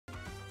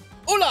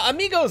Hola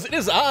amigos, it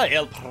is I,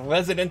 El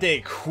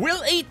Presidente,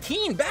 Quill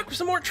 18, back with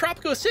some more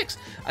Tropico 6.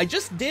 I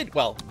just did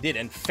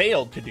and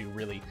failed to do,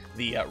 really,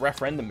 the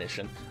referendum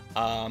mission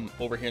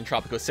over here in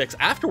Tropico 6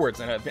 afterwards,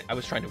 and I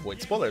was trying to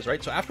avoid spoilers,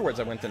 right? So afterwards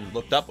I went and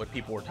looked up what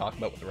people were talking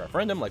about with the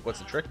referendum, like what's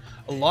the trick?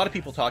 A lot of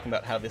people talking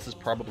about how this is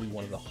probably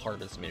one of the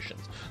hardest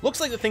missions. Looks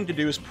like the thing to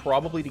do is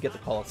probably to get the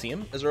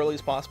Coliseum as early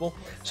as possible,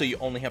 so you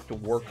only have to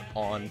work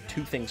on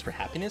 2 things for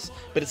happiness,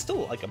 but it's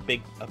still like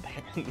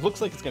it looks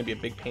like it's going to be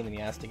a big pain in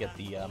the ass to get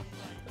the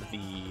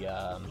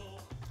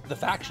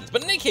factions.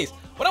 But in any case,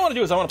 what I want to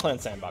do is I want to play in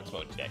sandbox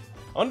mode today.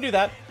 I want to do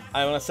that.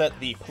 I want to set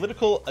the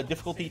political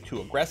difficulty to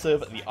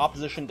aggressive, the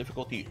opposition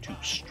difficulty to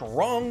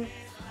strong.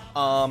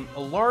 A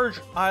large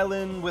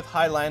island with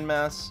high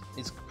landmass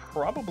is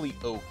probably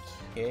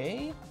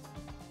okay.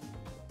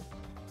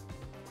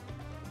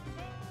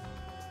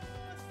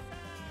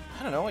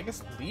 I don't know, I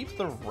guess leave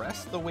the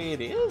rest the way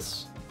it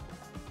is?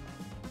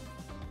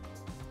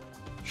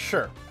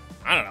 Sure.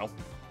 I don't know.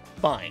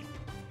 Fine.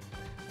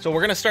 So we're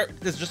gonna start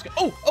this just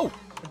oh!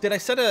 Did I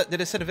set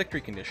a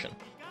victory condition?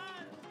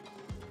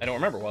 I don't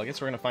remember. Well, I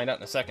guess we're going to find out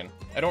in a second.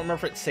 I don't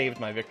remember if it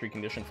saved my victory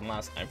condition from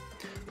last time,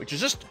 which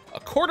is just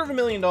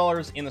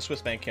 $250,000 in the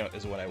Swiss bank account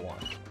is what I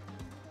want.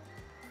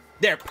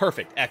 There,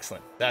 perfect,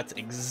 excellent. That's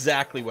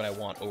exactly what I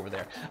want over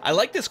there. I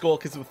like this goal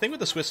because the thing with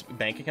the Swiss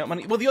bank account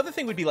money, well, the other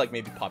thing would be like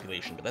maybe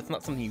population, but that's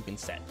not something you can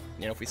set.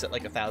 You know, if we set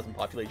like 1,000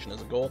 population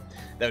as a goal,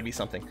 that would be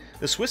something.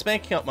 The Swiss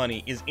bank account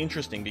money is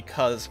interesting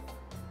because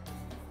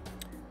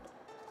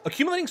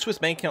accumulating Swiss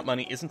bank account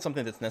money isn't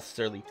something that's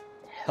necessarily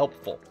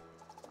helpful.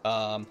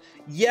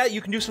 Yeah,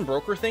 you can do some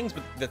broker things,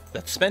 but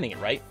that's spending it,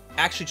 right?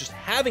 Actually, just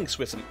having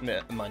Swiss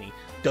money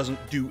doesn't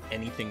do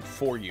anything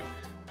for you,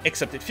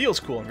 except it feels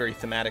cool and very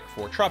thematic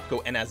for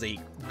Tropico, and as a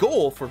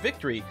goal for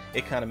victory,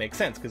 it kind of makes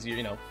sense, because,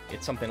 you know,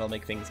 it's something that'll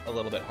make things a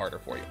little bit harder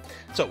for you.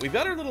 So, we've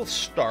got our little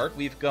start.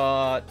 We've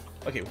got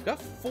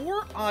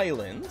 4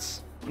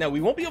 islands. Now,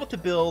 we won't be able to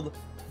build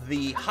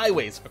the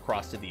highways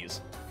across to these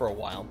for a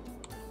while,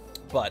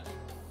 but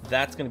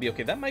that's going to be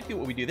okay. That might be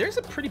what we do. There's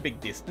a pretty big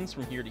distance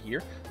from here to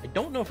here. I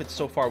don't know if it's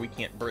so far we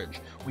can't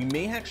bridge. We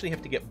may actually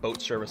have to get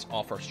boat service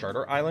off our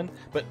starter island,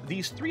 but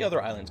these 3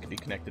 other islands can be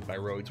connected by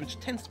roads, which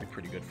tends to be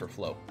pretty good for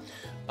flow.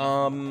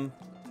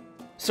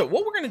 So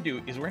what we're going to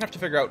do is we're going to have to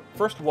figure out,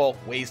 first of all,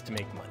 ways to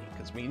make money,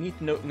 because we need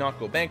to not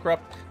go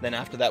bankrupt. Then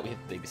after that, we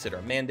have to babysit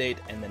our mandate,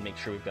 and then make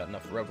sure we've got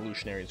enough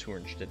revolutionaries who are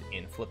interested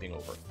in flipping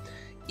over.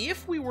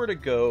 If we were to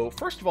go,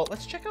 first of all,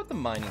 let's check out the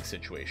mining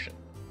situation.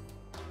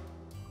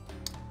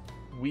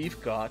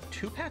 We've got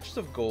 2 patches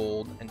of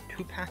gold and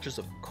 2 patches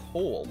of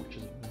coal, which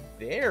is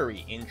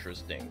very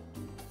interesting.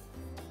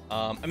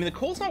 I mean, the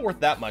coal's not worth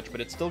that much,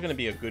 but it's still going to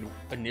be a good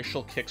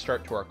initial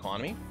kickstart to our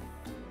economy.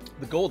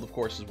 The gold, of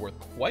course, is worth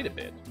quite a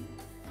bit.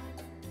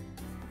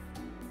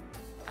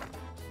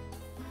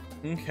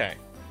 Okay.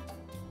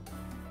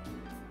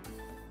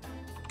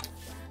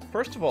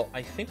 First of all,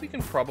 I think we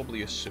can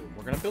probably assume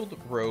we're going to build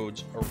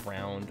roads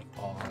around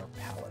our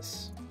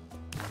palace.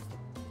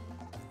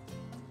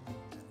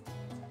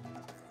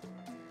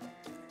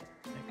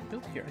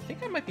 Build here. I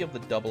think I might be able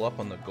to double up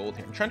on the gold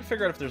here. I'm trying to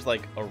figure out if there's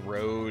like a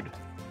road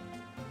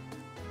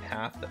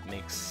path that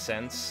makes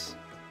sense.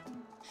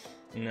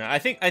 No, I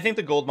think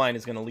the gold mine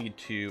is going to lead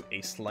to a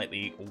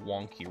slightly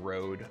wonky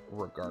road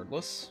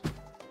regardless.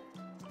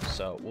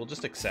 So we'll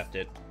just accept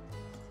it.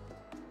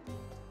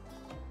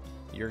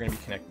 You're going to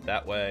be connected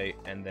that way,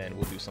 and then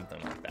we'll do something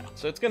like that.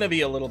 So it's going to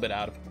be a little bit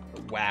out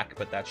of whack,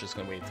 but that's just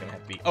the way it's going to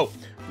have to be. Oh,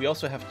 we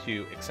also have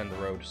to extend the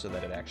road so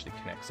that it actually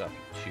connects up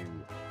to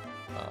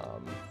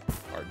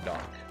our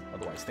dock.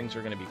 Otherwise, things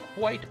are going to be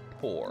quite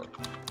poor.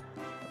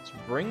 Let's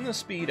bring the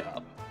speed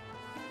up.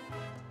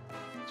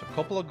 So a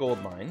couple of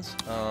gold mines.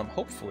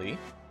 Hopefully,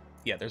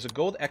 yeah, there's a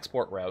gold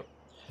export route.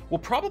 We'll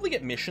probably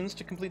get missions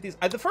to complete these.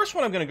 The first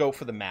one I'm going to go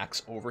for the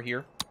max over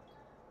here,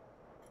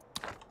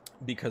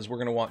 because we're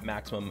going to want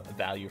maximum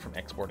value from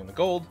exporting the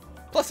gold.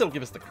 Plus, it'll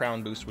give us the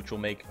crown boost, which will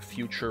make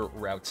future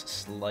routes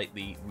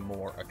slightly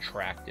more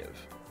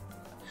attractive.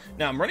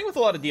 Now, I'm running with a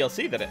lot of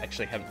DLC that I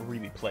actually haven't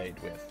really played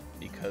with,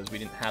 because we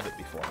didn't have it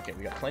before. Okay,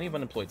 we got plenty of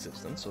unemployed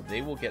citizens, so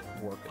they will get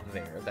work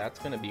there. That's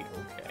going to be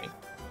okay.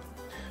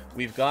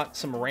 We've got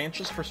some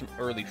ranches for some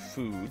early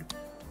food.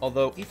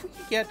 Although, if we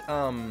could get,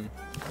 I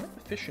like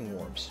the fishing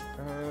wharves.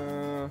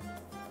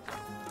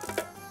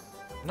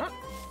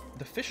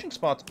 The fishing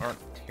spots aren't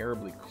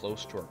terribly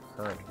close to our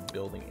current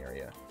building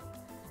area.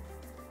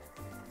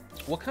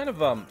 What kind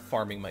of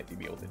farming might we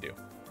be able to do?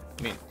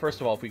 I mean, first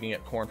of all, if we can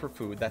get corn for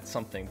food, that's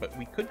something, but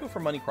we could go for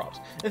money crops.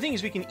 And the thing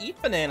is, we can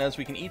eat bananas,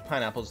 we can eat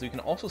pineapples, we can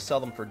also sell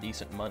them for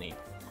decent money.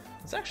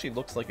 This actually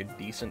looks like a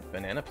decent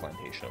banana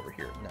plantation over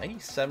here.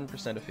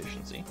 97%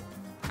 efficiency.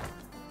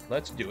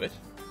 Let's do it.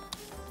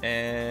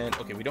 And,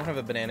 okay, we don't have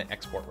a banana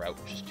export route,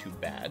 which is too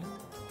bad.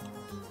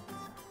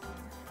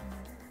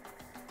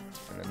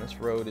 And then this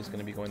road is going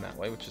to be going that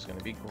way, which is going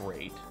to be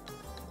great.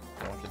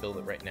 I don't have to build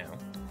it right now.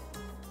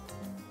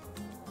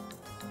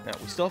 Now,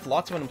 we still have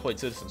lots of unemployed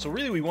citizens, so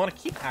really we want to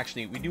keep,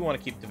 actually, we do want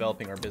to keep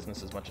developing our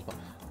business as much as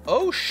possible.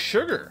 Oh,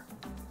 sugar!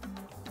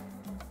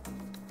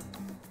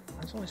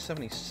 That's only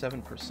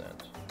 77%.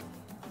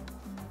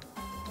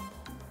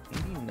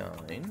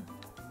 89.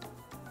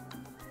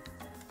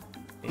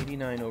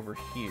 89 over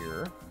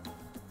here.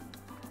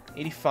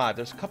 85.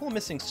 There's a couple of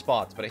missing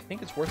spots, but I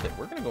think it's worth it.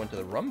 We're going to go into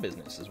the rum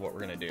business is what we're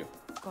going to do.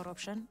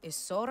 Corruption is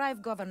so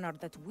rife, Governor,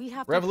 that we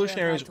have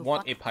Revolutionaries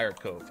want a pirate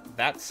cove.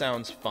 That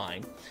sounds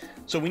fine.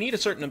 So we need a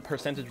certain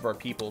percentage of our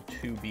people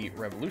to be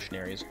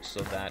revolutionaries so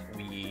that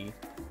we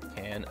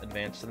can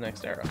advance to the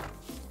next era.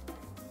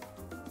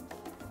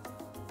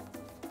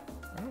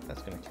 I don't know if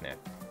that's going to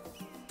connect.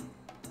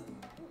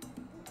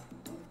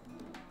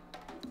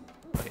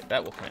 Okay,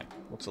 that will connect.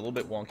 Looks a little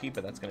bit wonky,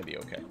 but that's going to be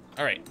okay.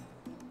 All right.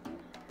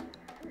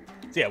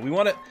 So yeah, we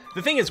want to...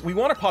 The thing is, we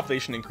want our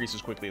population to increase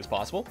as quickly as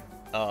possible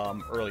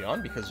early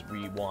on because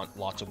we want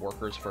lots of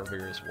workers for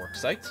various work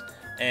sites,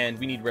 and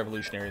we need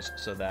revolutionaries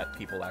so that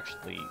people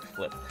actually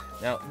flip.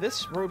 Now,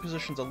 this road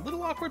position's a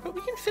little awkward, but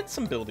we can fit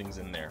some buildings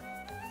in there.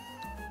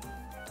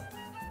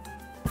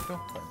 Go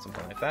find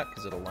something like that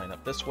because it'll line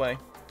up this way.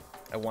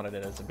 I wanted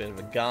it as a bit of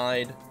a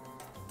guide.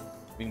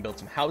 We can build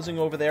some housing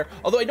over there.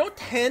 Although I don't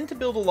tend to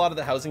build a lot of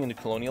the housing in the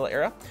colonial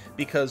era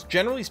because,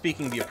 generally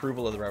speaking, the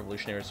approval of the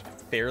revolutionaries is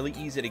fairly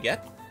easy to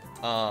get.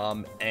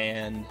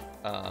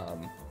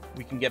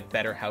 We can get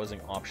better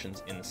housing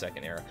options in the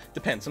second era.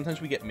 Depends.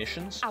 Sometimes we get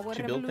missions to build things.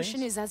 Our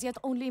revolution is as yet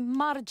only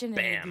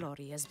marginally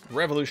glorious.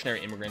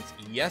 Revolutionary immigrants.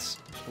 Yes,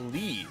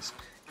 please.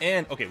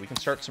 And, okay, we can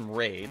start some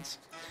raids.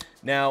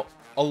 Now,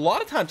 a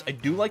lot of times I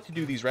do like to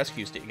do these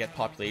rescues to get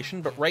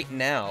population, but right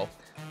now,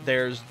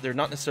 they're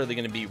not necessarily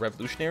going to be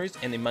revolutionaries,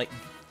 and they might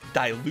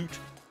dilute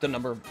the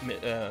number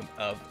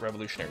of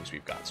revolutionaries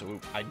we've got. So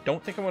I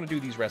don't think I want to do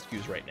these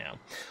rescues right now.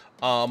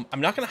 I'm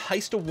not going to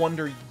heist a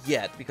wonder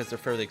yet because they're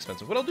fairly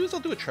expensive. What I'll do is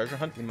I'll do a treasure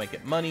hunt. We might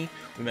get money.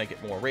 We might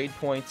get more raid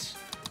points.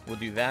 We'll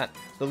do that.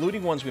 The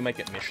looting ones, we might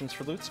get missions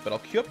for loots, but I'll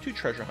queue up 2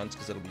 treasure hunts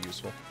because it'll be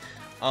useful.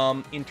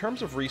 In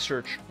terms of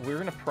research, we're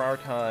going to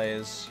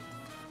prioritize...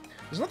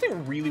 There's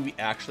nothing really we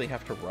actually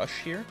have to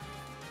rush here.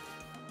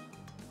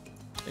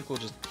 I think we'll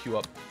just queue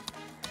up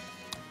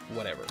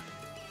whatever.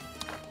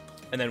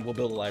 And then we'll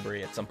build a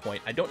library at some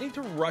point. I don't need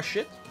to rush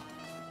it,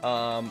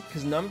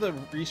 because none of the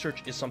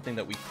research is something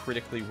that we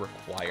critically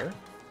require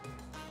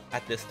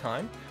at this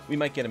time. We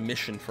might get a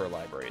mission for a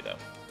library, though.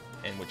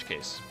 In which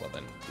case, well,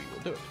 then we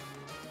will do it.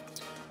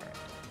 Alright,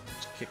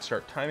 let's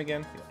kickstart time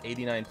again. We got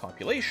 89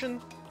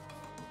 population.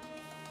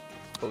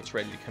 Boats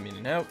ready to come in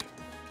and out.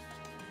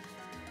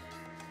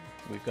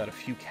 We've got a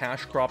few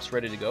cash crops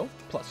ready to go.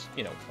 Plus,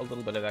 you know, a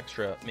little bit of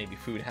extra, maybe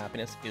food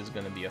happiness is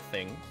going to be a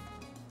thing.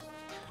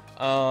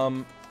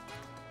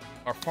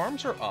 Our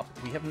farms are up.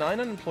 We have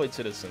 9 unemployed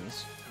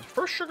citizens. The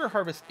first sugar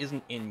harvest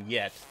isn't in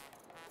yet,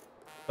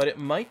 but it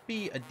might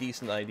be a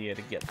decent idea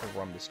to get the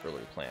rum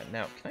distillery plan.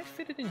 Now, can I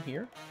fit it in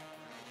here?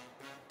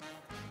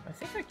 I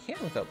think I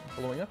can without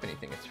blowing up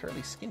anything. It's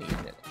fairly skinny,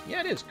 isn't it?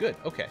 Yeah, it is. Good.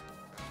 Okay.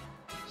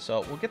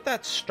 So we'll get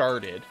that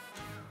started.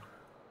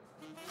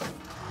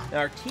 Now,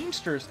 our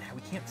Teamsters,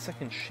 we can't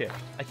second shift.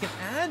 I can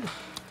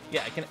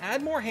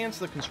add more hands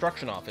to the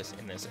construction office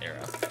in this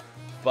era.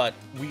 But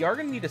we are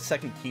going to need a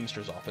second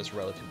Teamsters office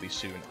relatively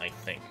soon, I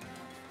think.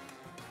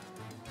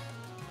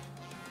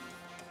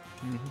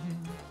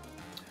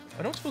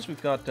 I don't suppose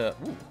we've got... Ooh,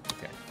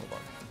 okay, hold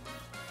on.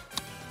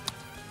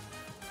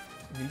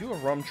 We can do a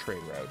rum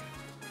trade route.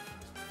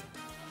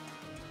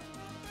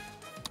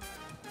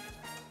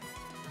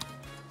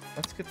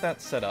 Let's get that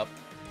set up.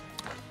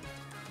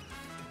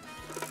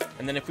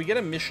 And then if we get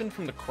a mission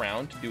from the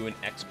Crown to do an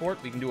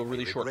export, we can do a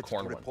really short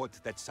corn one.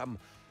 That some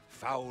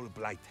foul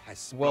blight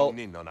has well,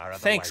 in on our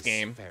thanks,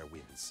 game. Fair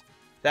winds.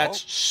 That's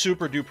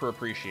super duper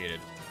appreciated.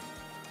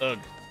 Ugh.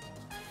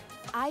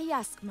 I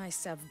ask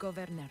myself,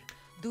 Governor,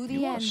 do the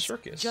you want a ends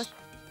circus? just...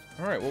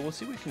 All right, well, we'll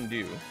see what we can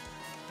do.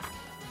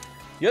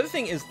 The other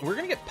thing is we're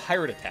going to get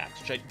pirate attacks,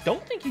 which I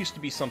don't think used to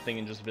be something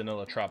in just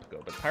vanilla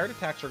Tropico, but pirate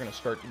attacks are going to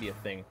start to be a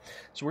thing.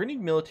 So we're going to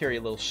need military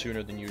a little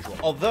sooner than usual.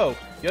 Although,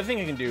 the other thing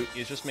I can do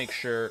is just make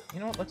sure... You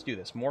know what? Let's do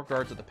this. More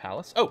guards at the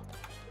palace. Oh,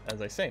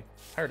 as I say,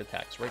 pirate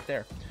attacks right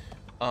there.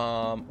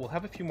 We'll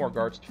have a few more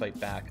guards to fight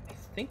back. I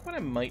think what I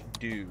might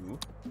do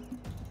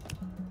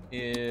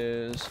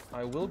is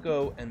I will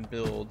go and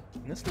build,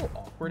 in this little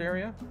awkward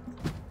area,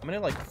 I'm going to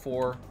like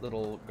 4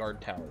 little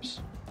guard towers.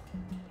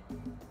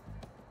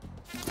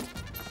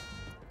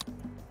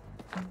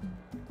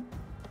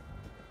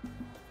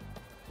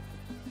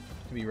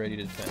 To be ready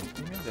to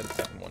defend. Maybe I'll get a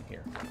second one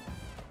here.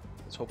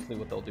 Because hopefully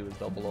what they'll do is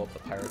they'll blow up the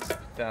pirates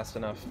fast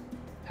enough.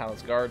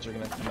 Palace guards are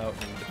going to come out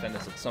and defend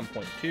us at some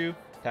point too.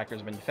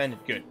 Attackers have been defended.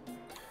 Good.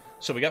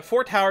 So we got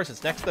 4 towers.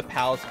 It's next to the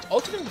palace. It's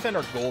also going to defend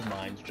our gold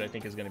mines, which I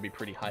think is going to be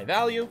pretty high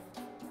value.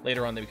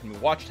 Later on, we can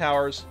move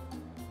watchtowers.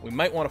 We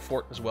might want a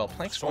fort as well.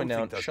 Planks going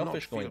down,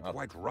 shellfish going up.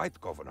 Quite right,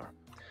 Governor.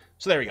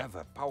 So there we go.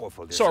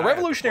 So our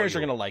revolutionaries are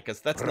going to like us.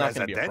 That's not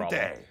going to be a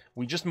problem.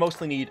 We just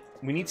mostly need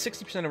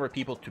 60% of our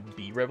people to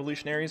be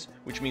revolutionaries,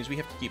 which means we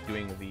have to keep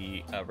doing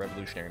the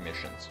revolutionary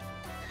missions.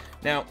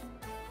 Now,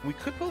 we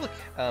could build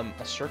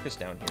a circus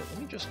down here. Let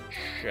me just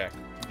check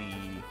the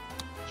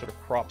sort of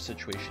crop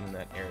situation in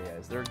that area.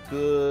 Is there a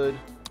good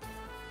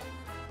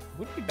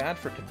wouldn't be bad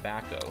for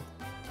tobacco.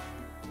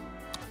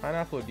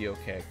 Pineapple would be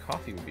okay.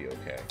 Coffee would be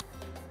okay.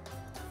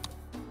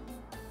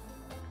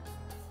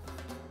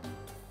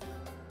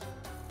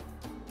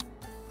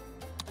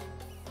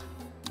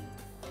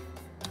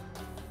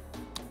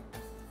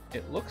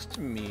 It looks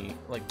to me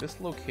like this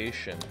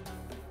location,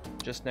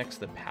 just next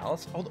to the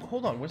palace. Oh,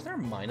 hold on. Was there a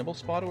mineable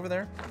spot over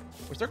there?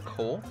 Was there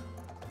coal?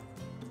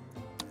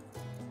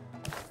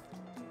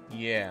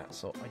 Yeah,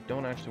 so I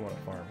don't actually want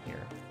to farm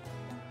here.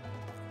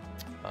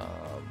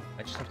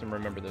 I just have to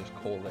remember there's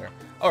coal there.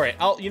 Alright,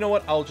 you know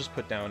what? I'll just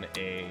put down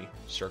a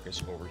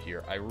circus over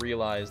here. I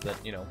realize that,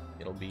 you know,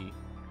 it'll be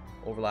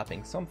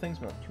overlapping some things,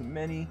 but not too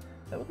many.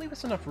 That would leave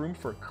us enough room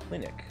for a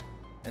clinic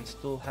and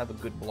still have a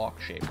good block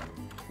shape,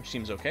 which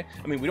seems okay.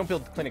 I mean, we don't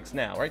build clinics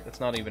now, right?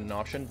 That's not even an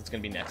option. That's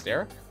going to be next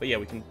era. But yeah,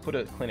 we can put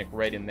a clinic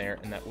right in there,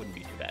 and that wouldn't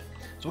be too bad.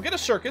 So we'll get a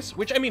circus,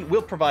 which, I mean,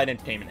 will provide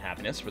entertainment and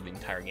happiness for the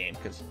entire game,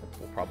 because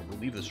we'll probably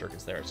leave the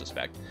circus there, I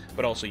suspect.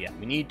 But also, yeah,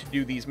 we need to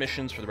do these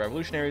missions for the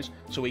revolutionaries,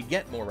 so we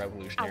get more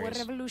revolutionaries.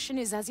 Our revolution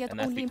is as yet and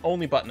that's the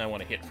only button I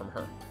want to hit from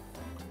her.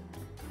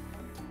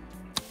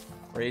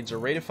 Raids are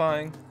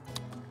raidifying.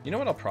 You know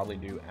what I'll probably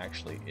do,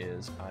 actually,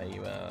 is I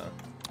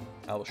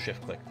will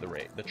shift-click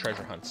the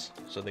treasure hunts,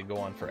 so they go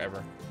on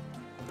forever.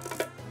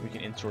 We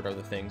can insert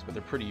other things, but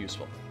they're pretty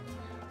useful.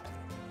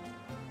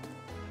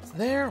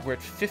 There, we're at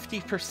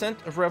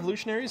 50% of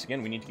revolutionaries.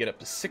 Again, we need to get up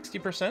to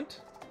 60%.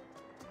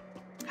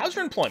 How's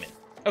your employment?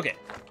 Okay,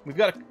 we've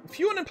got a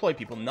few unemployed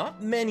people,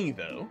 not many,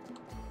 though.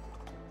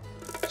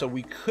 So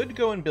we could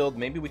go and build,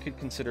 maybe we could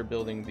consider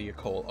building the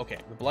coal. Okay,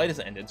 the blight has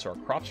ended, so our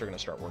crops are going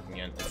to start working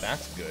again.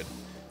 That's good.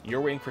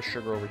 You're waiting for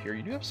sugar over here.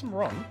 You do have some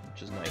rum,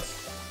 which is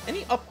nice.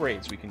 Any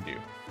upgrades we can do?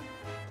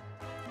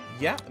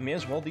 Yeah, I may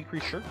as well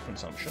decrease sugar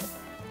consumption.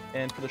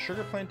 And for the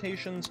sugar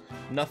plantations,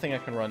 nothing I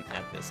can run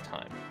at this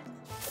time.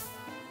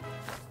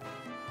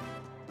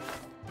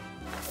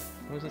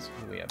 What is this?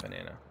 Oh, we have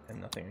banana,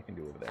 and nothing I can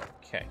do over there.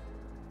 Okay.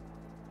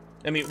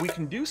 I mean, we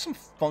can do some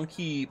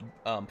funky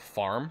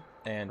farm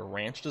and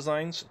ranch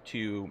designs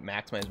to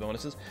maximize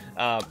bonuses.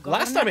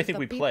 Last time I think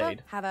we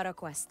played... Have a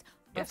request.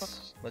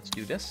 Yes, let's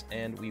do this,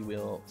 and we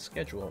will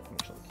schedule... I'm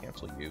actually going to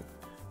cancel you.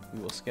 We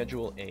will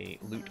schedule a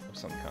loot of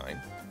some kind.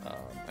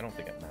 I don't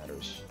think it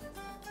matters.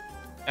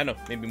 I don't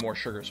know, maybe more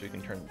sugar so we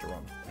can turn it into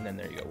rum. And then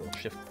there you go, we'll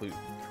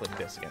click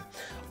this again.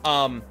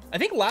 I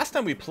think last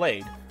time we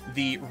played,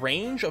 the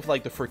range of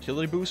like the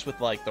fertility boost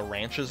with like the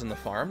ranches and the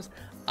farms,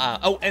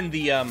 and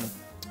the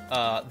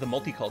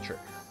multiculture,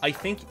 I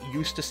think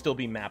used to still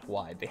be map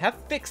wide. They have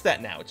fixed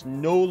that now. It's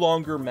no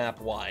longer map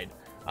wide.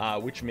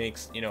 Which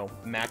makes, you know,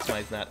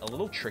 maximize that a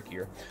little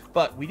trickier.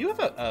 But we do have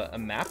a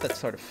map that's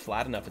sort of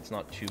flat enough it's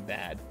not too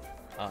bad.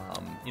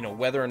 You know,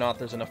 whether or not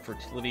there's enough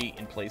fertility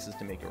in places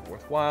to make it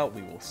worthwhile,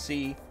 we will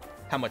see.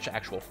 How much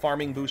actual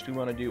farming boost we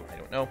want to do, I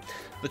don't know.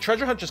 The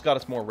treasure hunt just got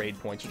us more raid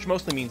points, which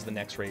mostly means the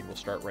next raid will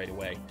start right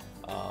away.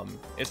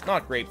 It's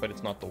not great, but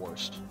it's not the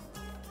worst.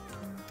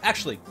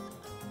 Actually,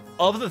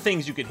 of the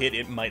things you could hit,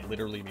 it might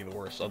literally be the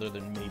worst, other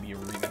than maybe a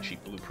really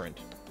cheap blueprint.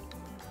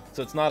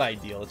 So it's not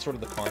ideal. It's sort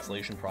of the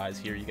consolation prize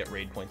here. You get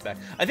raid points back.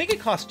 I think it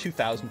costs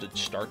 2,000 to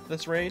start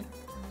this raid,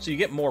 so you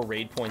get more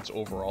raid points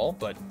overall,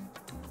 but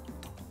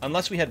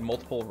unless we had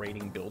multiple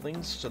raiding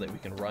buildings so that we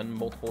can run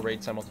multiple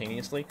raids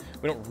simultaneously,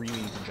 we don't really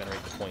need to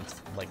generate the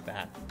points like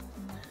that.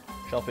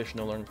 Shellfish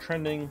no longer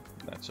trending.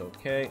 That's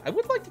okay. I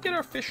would like to get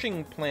our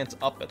fishing plants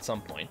up at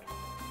some point.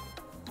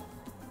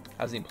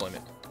 How's the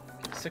employment?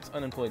 Okay, 6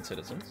 unemployed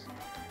citizens.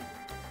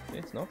 Okay,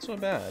 it's not so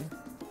bad.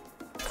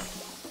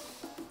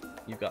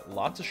 You've got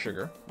lots of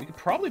sugar. We could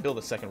probably build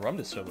a second rum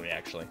distillery,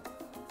 actually.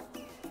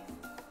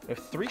 We have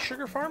 3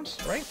 sugar farms,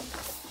 right?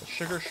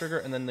 Sugar,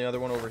 and then the other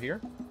one over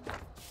here.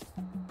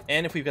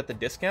 And if we've got the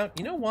discount,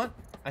 you know what?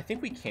 I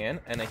think we can,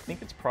 and I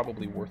think it's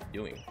probably worth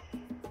doing.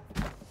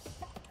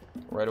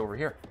 Right over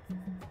here.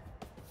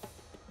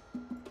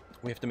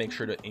 We have to make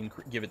sure to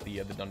give it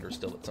the dunder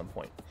still at some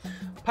point.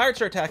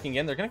 Pirates are attacking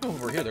again. They're going to go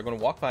over here. They're going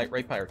to walk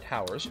right by our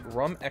towers.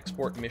 Rum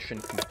export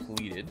mission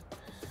completed.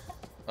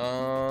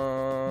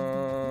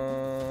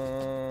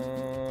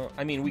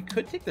 I mean, we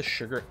could take the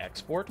sugar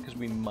export, because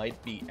we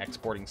might be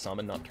exporting some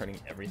and not turning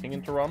everything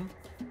into rum.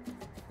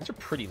 These are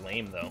pretty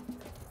lame, though.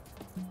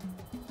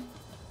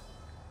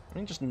 I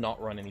mean, just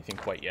not run anything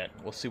quite yet.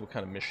 We'll see what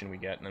kind of mission we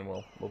get, and then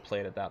we'll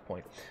play it at that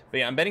point. But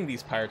yeah, I'm betting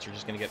these pirates are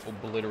just going to get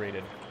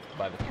obliterated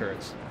by the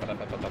turrets.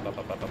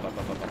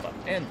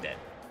 And dead.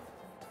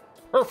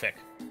 Perfect.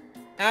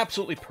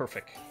 Absolutely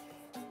perfect.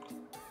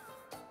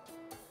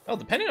 Well,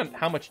 depending on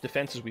how much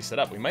defenses we set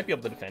up, we might be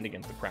able to defend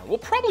against the crown. We'll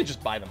probably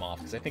just buy them off,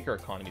 because I think our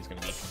economy is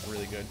going to be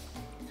really good.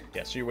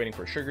 Yeah, so you're waiting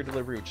for a sugar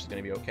delivery, which is going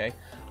to be okay.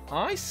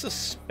 I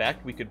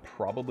suspect we could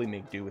probably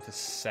make do with a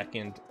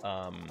second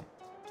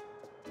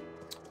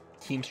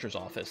Teamster's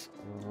office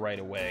right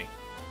away.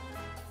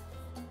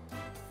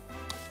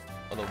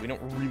 Although we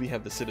don't really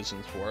have the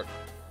citizens for it.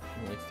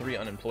 Only 3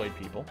 unemployed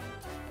people.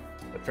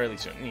 But fairly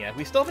soon. Yeah,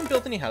 we still haven't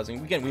built any housing.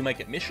 Again, we might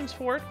get missions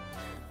for it.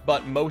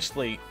 But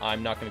mostly,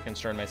 I'm not going to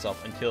concern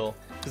myself until...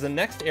 Because the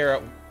next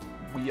era,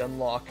 we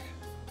unlock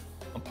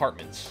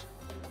apartments.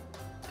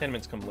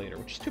 tenements come later,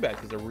 which is too bad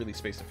because they're really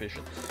space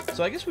efficient.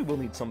 So I guess we will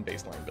need some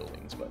baseline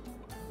buildings, but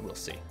we'll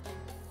see.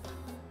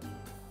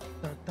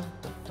 Dun, dun,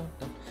 dun, dun,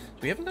 dun.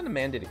 So we haven't done a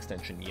mandate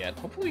extension yet.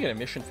 Hopefully we get a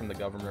mission from the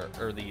governor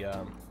or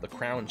the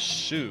crown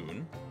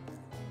soon,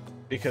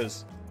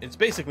 because it's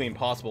basically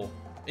impossible.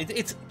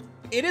 It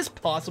is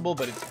possible,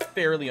 but it's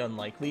fairly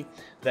unlikely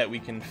that we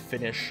can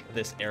finish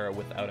this era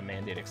without a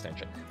mandate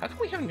extension. How come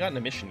we haven't gotten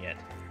a mission yet?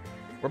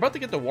 We're about to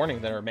get the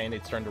warning that our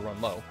mandate's starting to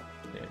run low.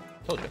 Yeah,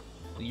 told you.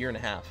 A year and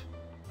a half.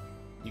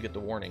 You get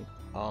the warning.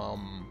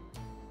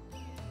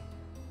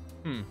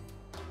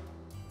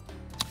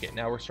 Okay,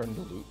 now we're starting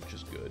to loot, which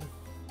is good.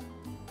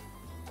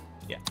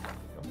 Yeah.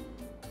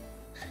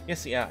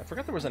 Yes, yeah, I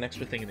forgot there was an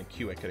extra thing in the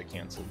queue I could have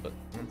canceled, but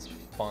that's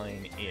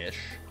fine-ish.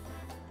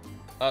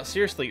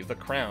 Seriously, the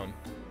crown.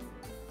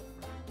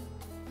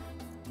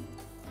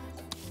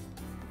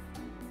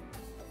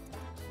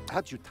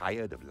 Aren't you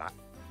tired of life?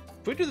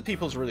 Food to the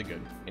people is really good.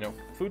 You know,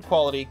 food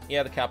quality,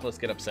 yeah, the capitalists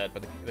get upset,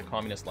 but the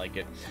communists like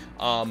it.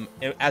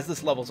 As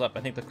this levels up, I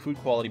think the food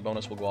quality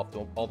bonus will go up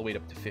all the way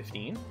up to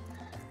 15.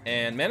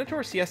 And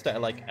mandatory siesta I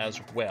like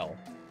as well,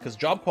 because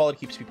job quality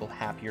keeps people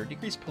happier,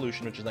 decreased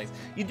pollution, which is nice.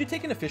 You do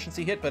take an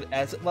efficiency hit, but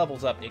as it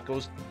levels up, it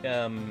goes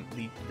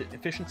the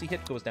efficiency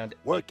hit goes down to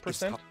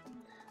 8%,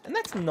 and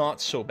that's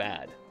not so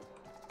bad.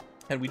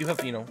 And we do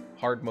have, you know,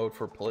 hard mode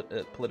for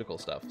political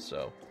stuff,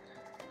 so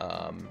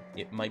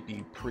it might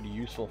be pretty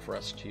useful for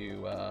us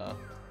to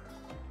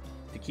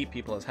keep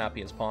people as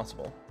happy as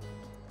possible.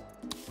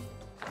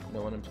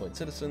 No unemployed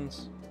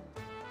citizens.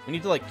 We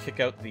need to like kick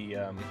out the.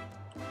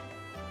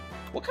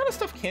 What kind of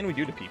stuff can we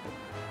do to people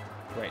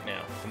right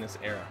now in this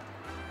era?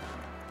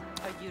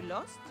 Are you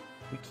lost?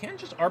 We can't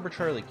just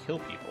arbitrarily kill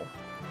people.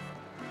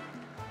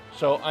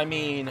 So, I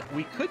mean,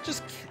 we could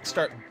just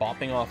start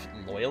bopping off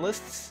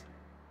loyalists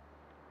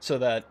so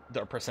that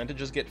their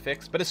percentages get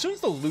fixed. But as soon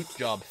as the loot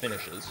job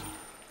finishes,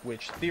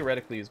 which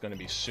theoretically is going to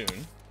be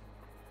soon,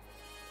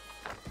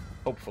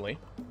 hopefully,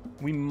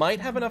 we might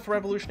have enough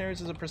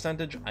revolutionaries as a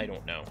percentage. I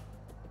don't know.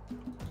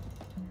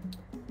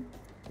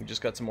 We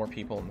just got some more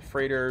people in the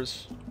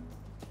freighters.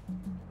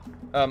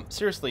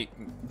 Seriously,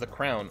 the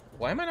crown,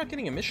 why am I not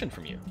getting a mission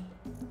from you?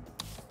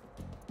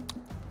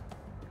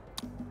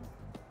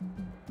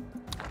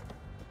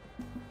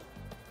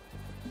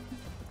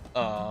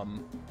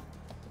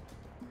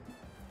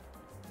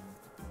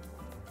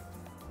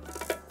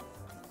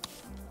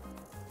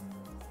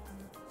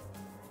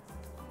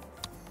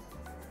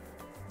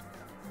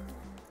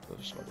 Those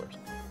are smugglers.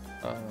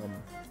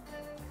 I'm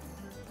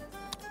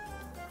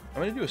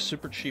gonna do a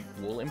super cheap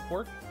wool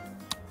import,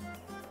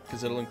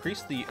 because it'll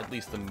increase at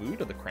least the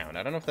mood of the crown.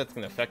 I don't know if that's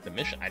going to affect the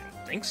mission. I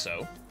don't think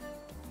so.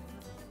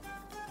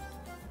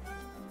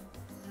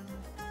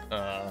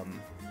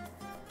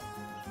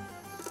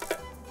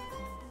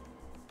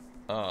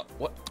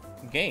 What?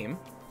 Game?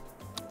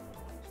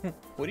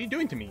 What are you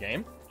doing to me,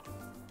 game?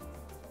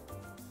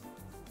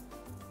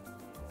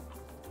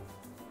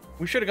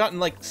 We should have gotten,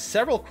 like,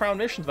 several crown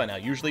missions by now.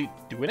 Usually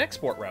do an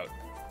export route.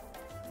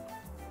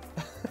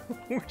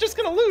 We're just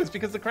gonna lose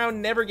because the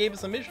crown never gave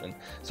us a mission,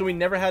 so we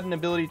never had an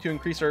ability to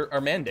increase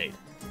our mandate.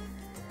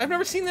 I've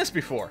never seen this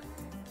before.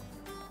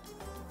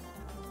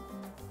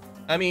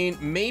 I mean,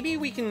 maybe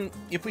we can,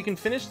 if we can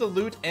finish the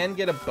loot and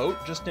get a boat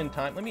just in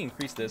time. Let me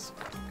increase this,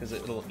 because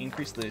it'll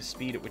increase the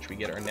speed at which we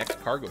get our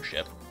next cargo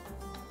ship.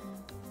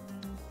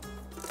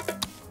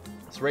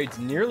 This raid's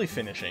nearly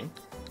finishing.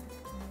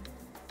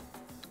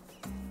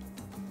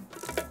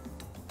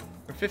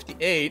 We're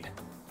 58.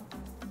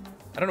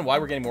 I don't know why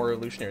we're getting more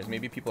revolutionaries.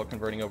 Maybe people are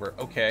converting over.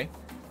 Okay.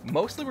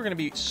 Mostly we're going to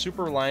be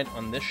super reliant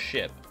on this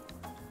ship.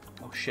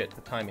 Oh shit,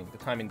 the timing.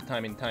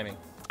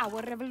 Our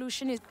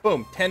revolution is...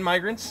 Boom, 10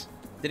 migrants.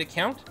 Did it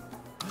count?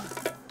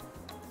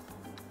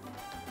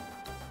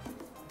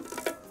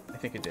 I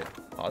think it did.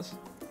 Pause.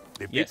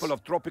 The Yes. people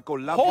of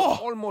Tropico love Oh!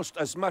 you almost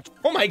as much.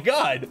 Oh my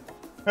god!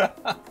 Wow,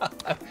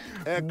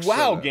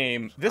 Excellent.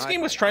 game. This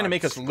game was trying to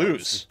make us I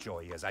lose. with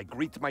joy as I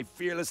greet my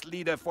fearless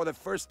leader for the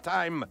first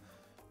time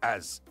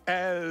as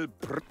El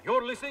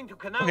You're listening to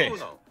Canal Okay.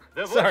 Uno.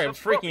 The voice Sorry, I'm of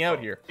freaking out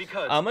Tropico, here.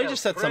 because Let me El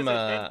just set some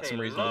Presidente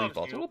reasonable loves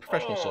defaults. you Oh,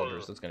 professional all.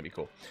 soldiers. That's gonna be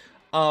cool.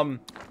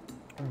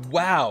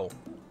 Wow.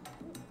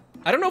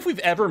 I don't know if we've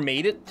ever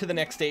made it to the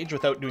next stage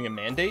without doing a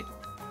mandate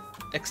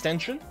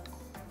extension.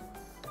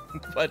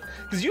 But,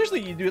 because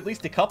usually you do at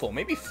least a couple,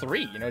 maybe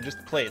 3, you know, just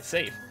to play it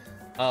safe.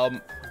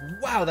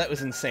 Wow, that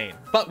was insane.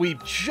 But we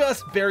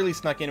just barely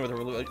snuck in with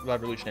the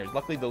revolutionaries.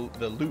 Luckily,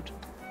 the loot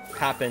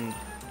happened,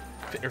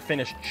 or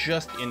finished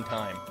just in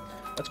time.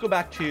 Let's go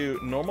back to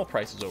normal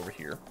prices over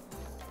here.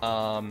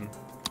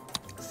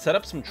 Set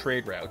up some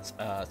trade routes,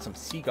 some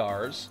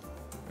cigars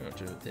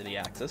to the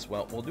axis.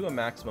 Well, we'll do a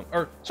maximum,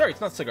 or sorry,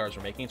 it's not cigars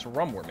we're making, it's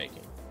rum we're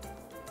making.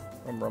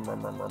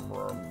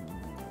 Rum.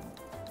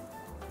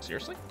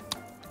 Seriously?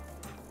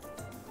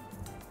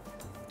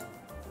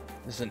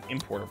 This is an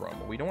import of rum,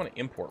 but we don't want to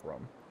import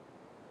rum.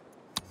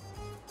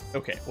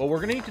 Okay, well, we're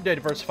going to need to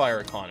diversify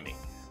our economy.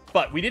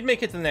 But we did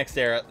make it to the next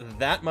era.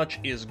 That much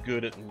is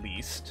good at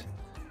least.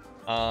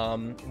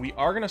 We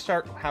are going to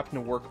start having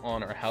to work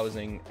on our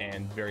housing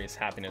and various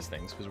happiness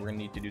things because we're going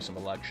to need to do some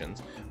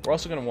elections. We're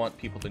also going to want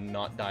people to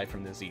not die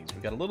from disease.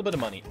 We've got a little bit of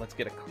money. Let's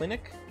get a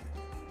clinic.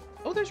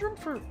 Oh, there's room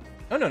for...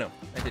 Oh, no.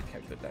 I did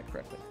calculate that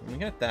correctly. I'm going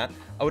to get that.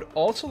 I would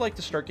also like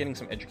to start getting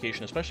some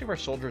education, especially if our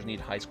soldiers need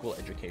high school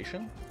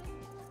education.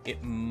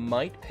 It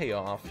might pay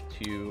off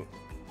to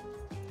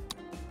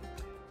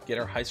get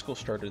our high school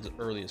started as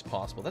early as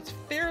possible. That's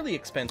fairly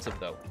expensive,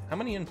 though. How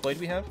many employed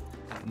do we have?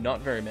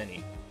 Not very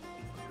many.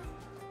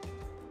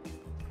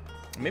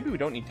 Maybe we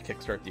don't need to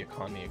kickstart the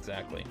economy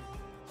exactly.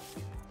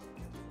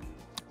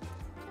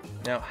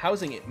 Now,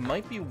 housing, it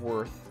might be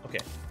worth... Okay.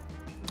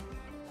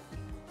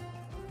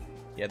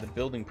 Yeah, the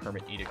building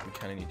permit edict we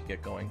kind of need to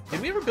get going.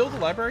 Did we ever build a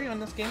library on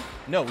this game?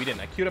 No, we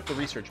didn't. I queued up the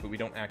research, but we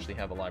don't actually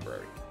have a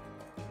library.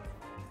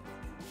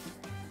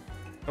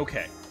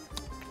 Okay.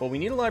 Well, we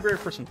need a library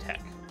for some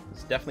tech.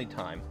 It's definitely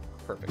time.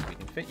 Perfect. We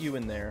can fit you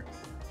in there,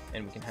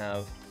 and we can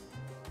have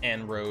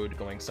Ann Road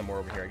going somewhere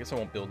over here. I guess I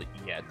won't build it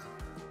yet.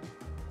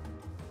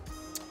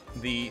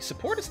 The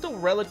support is still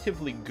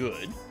relatively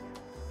good.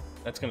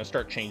 That's going to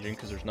start changing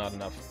because there's not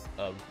enough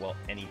of, well,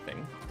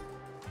 anything.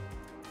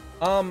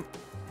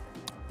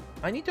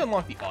 I need to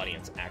unlock the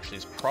audience, actually.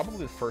 It's probably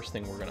the first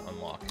thing we're going to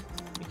unlock.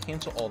 Let me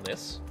cancel all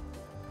this.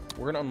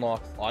 We're going to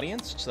unlock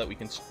audience so that we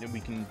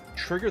can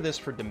trigger this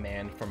for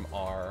demand from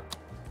our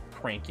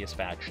crankiest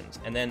factions.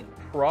 And then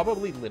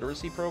probably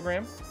literacy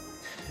program.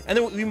 And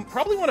then we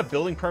probably want a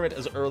building permit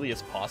as early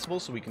as possible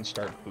so we can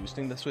start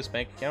boosting the Swiss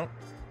bank account.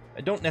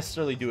 I don't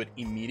necessarily do it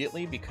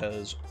immediately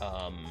because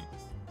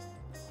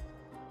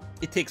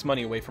it takes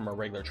money away from our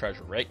regular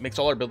treasury, right? Makes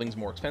all our buildings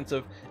more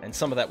expensive, and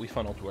some of that we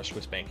funnel to our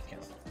Swiss bank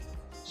account.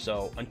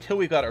 So until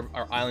we've got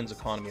our island's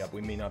economy up,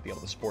 we may not be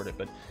able to support it,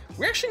 but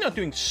we're actually not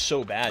doing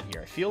so bad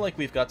here. I feel like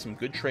we've got some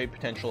good trade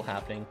potential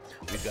happening.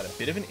 We've got a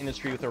bit of an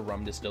industry with our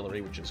rum distillery,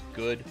 which is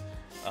good.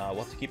 We'll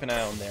have to keep an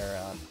eye on their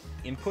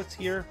inputs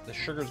here. The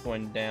sugar's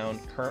going down.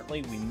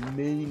 Currently, we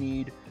may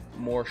need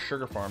more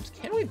sugar farms.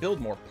 Can we build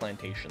more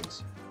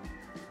plantations?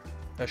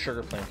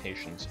 Sugar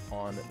plantations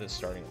on this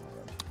starting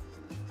island.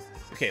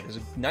 Okay, there's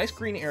a nice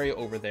green area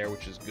over there,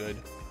 which is good.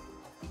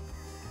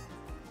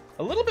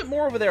 A little bit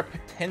more over there,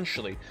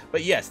 potentially.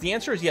 But yes, the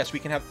answer is yes, we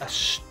can have a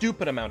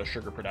stupid amount of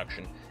sugar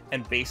production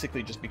and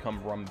basically just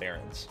become rum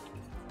barons,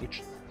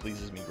 which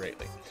pleases me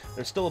greatly.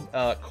 There's still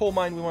a coal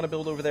mine we want to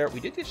build over there. We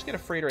did just get a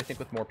freighter, I think,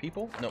 with more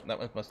people. Nope, that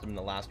must have been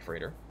the last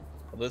freighter.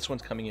 Although this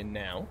one's coming in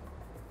now.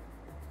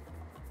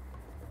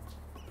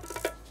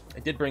 I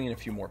did bring in a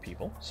few more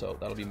people, so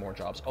that'll be more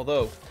jobs.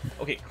 Although,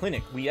 okay,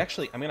 clinic. I'm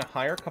going to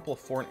hire a couple of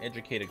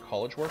foreign-educated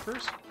college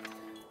workers.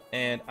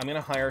 And I'm going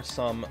to hire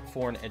some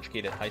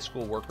foreign-educated high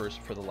school workers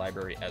for the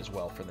library as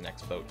well for the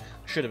next boat.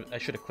 I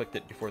should have clicked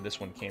it before this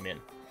one came in.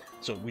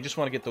 So we just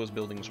want to get those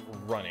buildings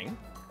running.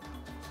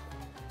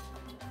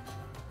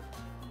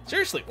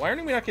 Seriously, why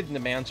aren't we not getting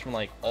demands from,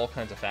 like, all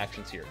kinds of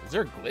factions here? Is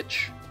there a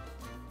glitch?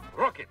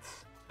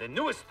 Rockets, the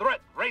newest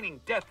threat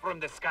raining death from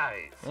the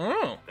skies.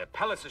 Oh. The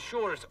palace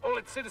assures all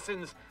its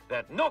citizens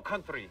that no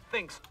country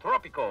thinks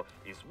Tropico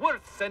is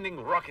worth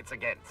sending rockets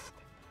against.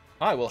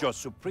 I will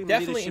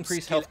definitely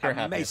increase healthcare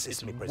happiness.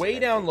 It's way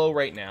down low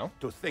right now.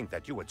 To think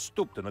that you would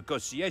stoop to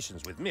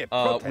negotiations with me.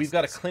 We've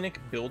got a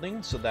clinic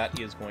building, so that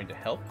is going to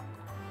help.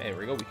 There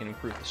we go. We can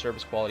improve the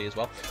service quality as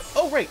well.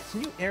 Oh, right. It's a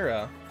new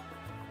era.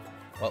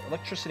 Well,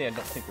 electricity I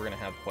don't think we're going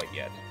to have quite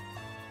yet.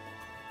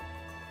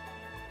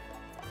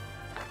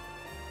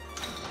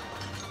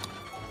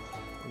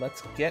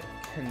 Let's get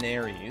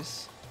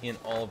canaries in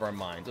all of our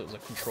mines. It was a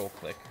control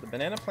click. The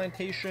banana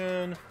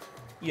plantation...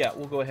 Yeah,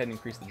 we'll go ahead and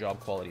increase the job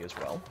quality as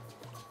well.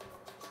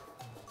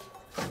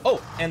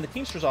 Oh, and the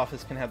Teamsters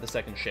office can have the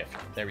second shift.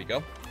 There we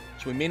go.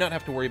 So we may not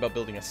have to worry about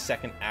building a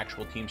second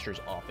actual Teamsters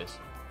office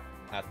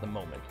at the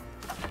moment.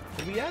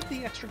 Did we add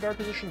the extra guard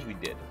positions? We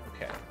did.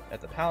 Okay.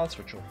 At the palace,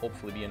 which will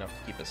hopefully be enough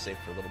to keep us safe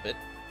for a little bit.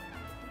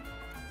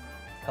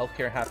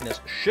 Healthcare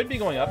happiness should be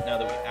going up now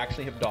that we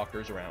actually have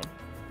doctors around.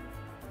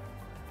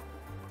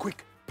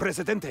 Quick,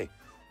 Presidente!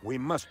 We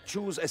must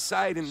choose a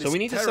side in this so we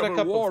need to set a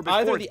couple war of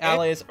either the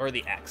Allies or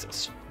the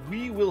Axis.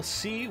 We will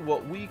see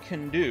what we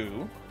can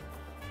do.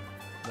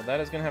 But that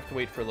is going to have to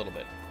wait for a little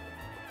bit.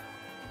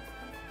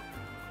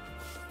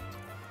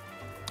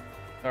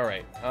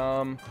 Alright,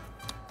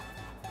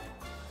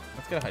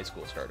 let's get a high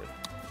school started.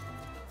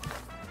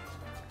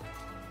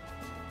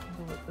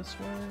 Go it this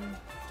way.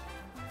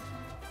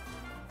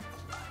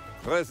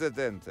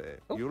 Presidente,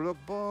 you look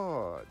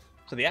bored.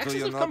 So the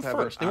Axis have come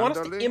first. They want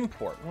us to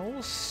import. Well,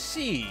 we'll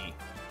see.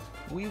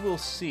 We will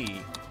see.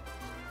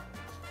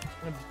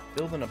 I'm going to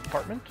build an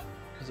apartment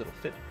because it'll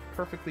fit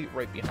perfectly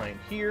right behind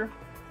here.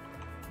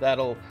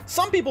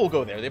 Some people will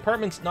go there. The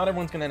apartments, not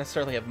everyone's going to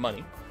necessarily have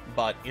money,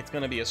 but it's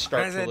going to be a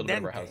start to a little bit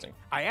of our housing.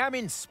 I am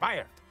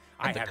inspired.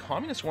 And the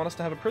communists want us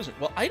to have a prison.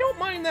 Well, I don't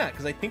mind that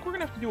because I think we're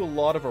going to have to do a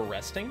lot of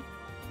arresting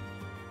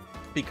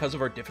because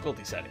of our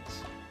difficulty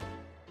settings,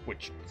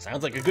 which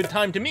sounds like a good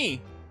time to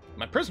me.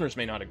 My prisoners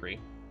may not agree,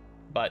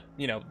 but,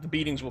 you know, the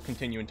beatings will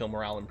continue until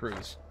morale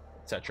improves.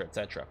 etc.,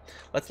 etc.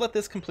 Let's let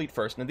this complete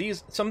first. Now,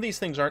 some of these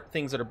things aren't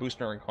things that are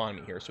boosting our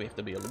economy here, so we have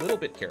to be a little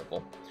bit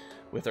careful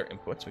with our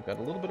inputs. We've got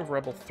a little bit of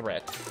rebel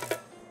threat.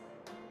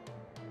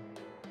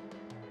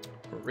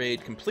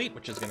 Raid complete,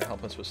 which is going to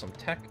help us with some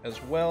tech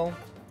as well.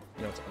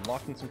 You know, it's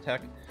unlocking some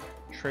tech.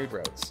 Trade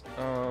routes.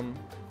 And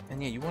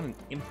yeah, you want an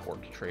import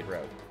trade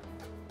route.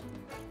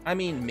 I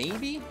mean,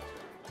 maybe?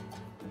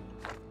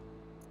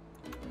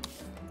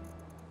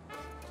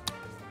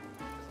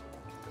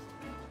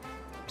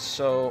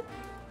 So,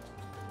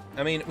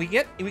 I mean, we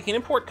can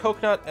import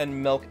coconut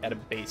and milk at a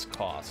base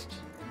cost.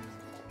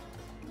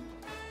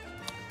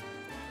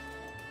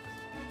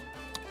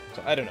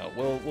 So I don't know.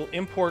 We'll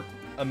import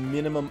a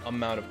minimum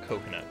amount of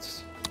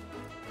coconuts,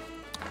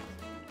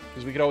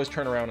 because we could always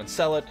turn around and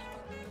sell it,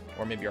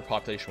 or maybe our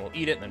population will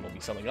eat it, and then we'll be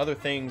selling other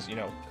things. You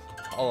know,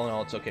 all in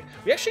all, it's okay.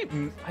 We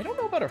actually, I don't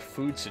know about our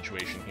food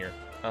situation here.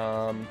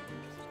 Let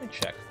me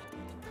check.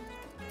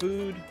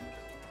 Food.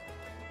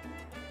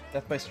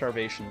 Death by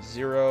starvation,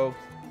 0.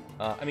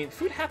 I mean,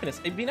 food happiness.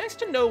 It'd be nice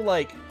to know,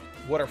 like,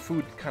 what our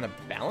food kind of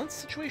balance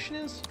situation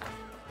is.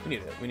 We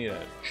need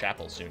a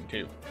chapel soon,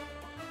 too.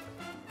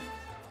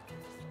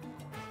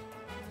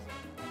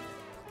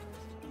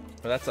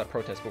 Well, that's that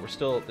protest, but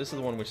this is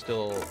the one we're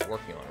still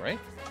working on, right?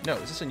 No,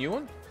 is this a new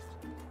one?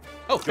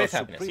 Oh, faith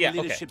happiness. Yeah,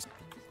 okay.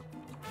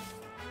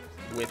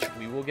 Which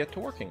we will get to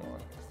working on.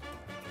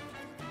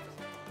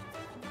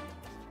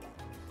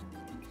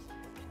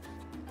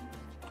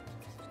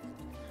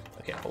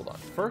 Okay, hold on.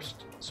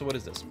 First, so what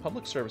is this?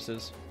 Public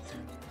services.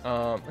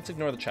 Let's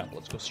ignore the chapel.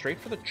 Let's go straight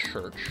for the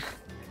church.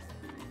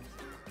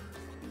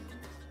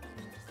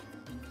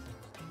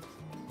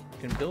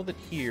 We can build it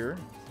here.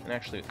 And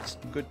actually, it's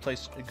a good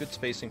place, a good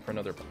spacing for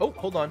another... Oh,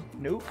 hold on.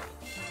 Nope.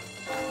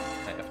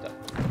 I effed up.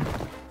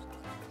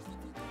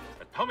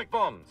 Atomic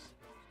bombs.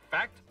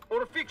 Fact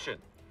or fiction?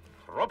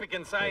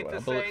 Tropican scientists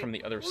I'll build it say, from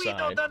the other we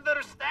side. don't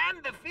understand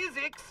the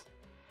physics.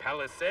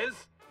 Palace says,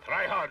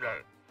 try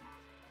harder.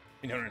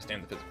 We don't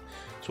understand the physics.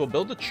 So we'll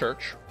build a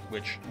church,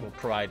 which will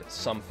provide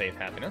some faith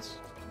happiness.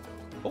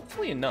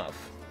 Hopefully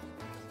enough.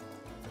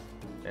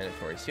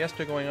 Mandatory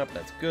siesta going up.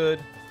 That's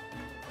good.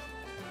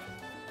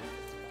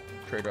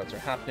 Trade routes are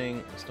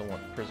happening. I still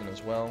want prison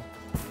as well.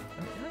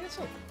 I guess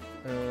I'll...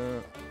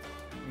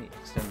 let me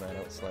extend that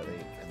out slightly,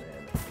 and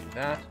then do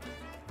that.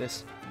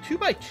 This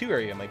 2x2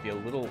 area might be a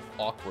little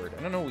awkward.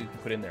 I don't know what we can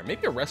put in there.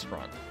 Maybe a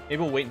restaurant.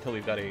 Maybe we'll wait until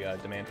we've got a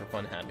demand for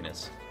fun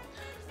happiness.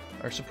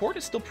 Our support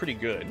is still pretty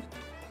good.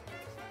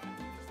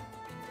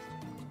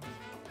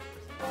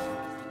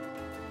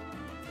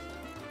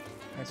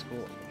 High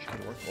school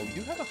educator work. Well, we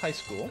do have a high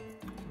school.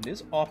 It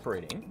is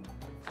operating.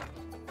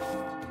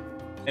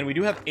 And we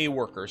do have a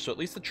worker, so at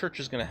least the church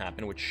is going to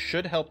happen, which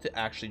should help to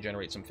actually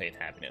generate some faith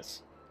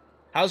happiness.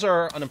 How's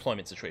our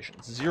unemployment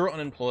situation? 0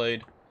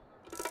 unemployed.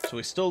 So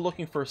we're still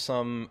looking for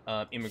some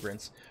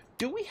immigrants.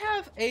 Do we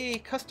have a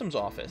customs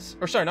office?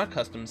 Or sorry, not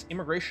customs,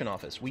 immigration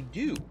office. We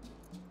do.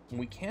 And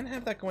we can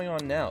have that going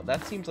on now.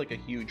 That seems like a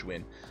huge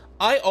win.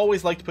 I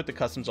always like to put the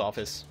customs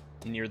office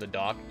near the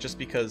dock, just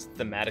because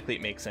thematically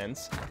it makes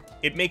sense.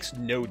 It makes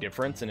no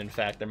difference, and in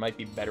fact, there might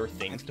be better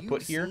things to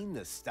put here,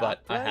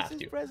 but I have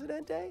to.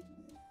 Presidente?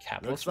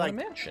 Capitalist want a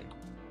mansion.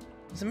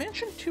 Is a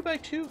mansion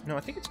 2x2? No, I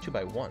think it's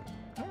 2x1.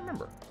 I don't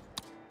remember.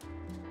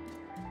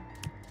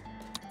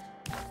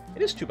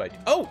 It is 2x2.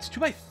 Oh, it's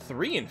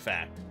 2x3, in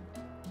fact.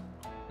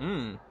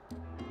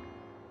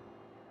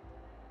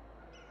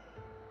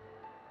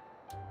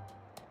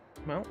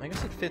 Well, I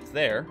guess it fits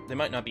there. They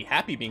might not be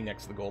happy being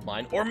next to the gold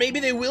mine, or maybe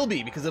they will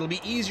be, because it'll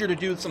be easier to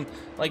do some,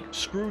 like,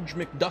 Scrooge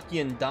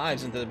McDuckian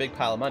dives into the big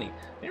pile of money.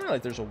 I didn't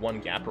realize there's a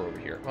one-gapper over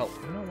here. Well,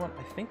 you know what?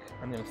 I think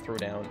I'm going to throw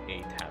down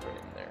a tavern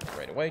in there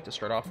right away to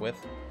start off with.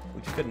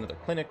 We can fit another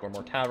clinic or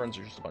more taverns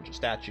or just a bunch of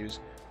statues.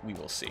 We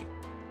will see.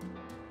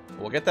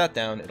 We'll get that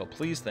down. It'll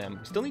please them.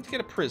 We still need to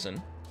get a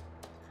prison.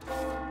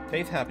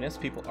 Faith happiness.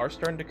 People are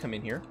starting to come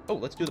in here. Oh,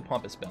 let's do the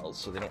pompous bells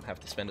so they don't have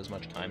to spend as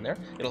much time there.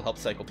 It'll help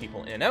cycle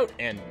people in and out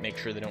and make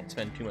sure they don't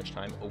spend too much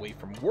time away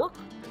from work,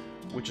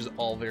 which is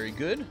all very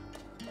good.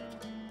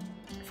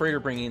 Freighter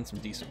bringing in some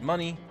decent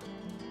money.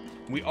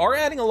 We are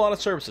adding a lot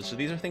of services, so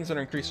these are things that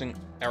are increasing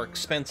our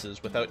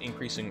expenses without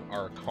increasing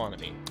our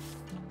economy.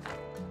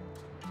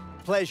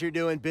 Pleasure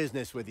doing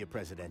business with you,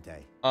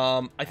 Presidente.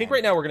 I think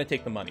right now we're going to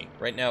take the money.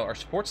 Right now, our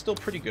support's still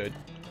pretty good.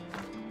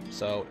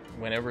 So,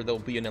 whenever there'll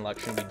be an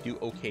election, we do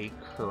okay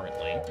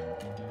currently.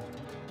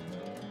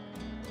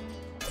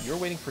 You're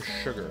waiting for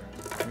sugar.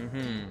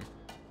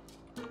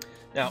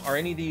 Now, are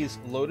any of these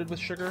loaded with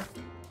sugar?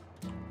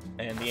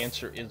 And the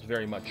answer is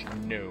very much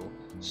no.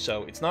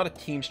 So, it's not a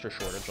Teamster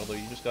shortage, although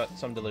you just got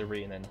some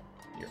delivery and then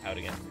you're out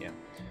again. Yeah.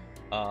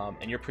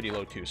 And you're pretty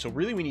low too. So,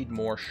 really, we need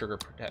more sugar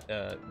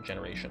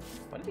generation.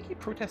 Why do they keep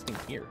protesting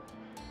here?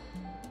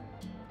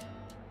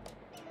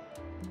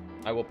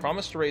 I will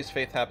promise to raise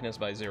faith happiness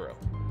by 0.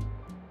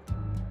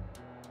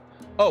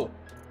 Oh,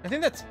 I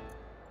think that's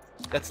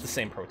the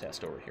same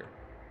protest over here.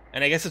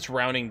 And I guess it's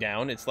rounding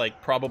down. It's like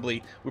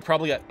we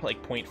probably got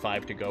like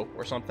 0.5 to go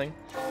or something.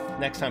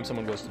 Next time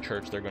someone goes to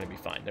church, they're going to be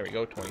fine. There we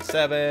go,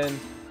 27.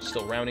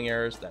 Still rounding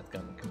errors. That's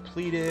gotten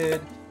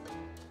completed.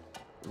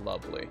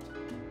 Lovely.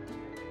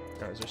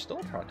 Now, is there still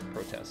a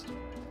protest?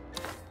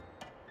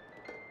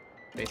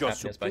 Base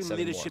happiness by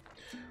 7 more.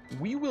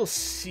 We will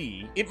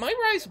see. It might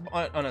rise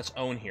on its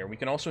own here. We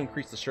can also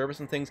increase the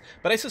service and things,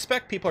 but I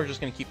suspect people are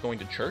just going to keep going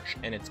to church,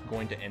 and it's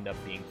going to end up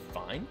being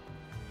fine.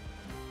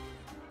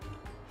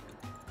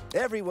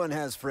 Everyone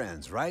has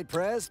friends, right,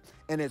 Prez?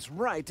 And it's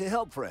right to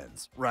help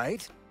friends,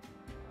 right?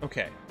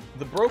 Okay,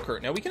 the broker.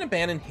 Now, we can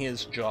abandon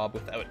his job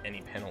without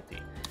any penalty.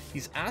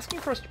 He's asking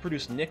for us to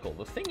produce nickel.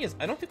 The thing is,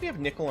 I don't think we have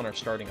nickel on our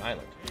starting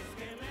island.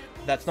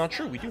 That's not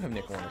true. We do have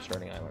nickel on our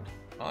starting island.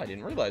 Oh, I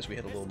didn't realize we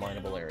had a little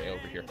mineable area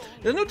over here.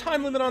 There's no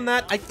time limit on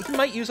that. He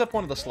might use up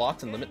one of the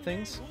slots and limit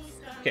things.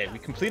 Okay, we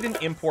completed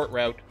an import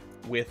route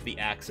with the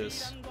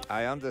Axis.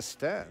 I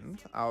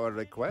understand our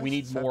request. We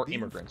need more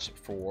immigrants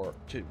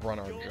to run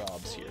our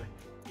jobs here.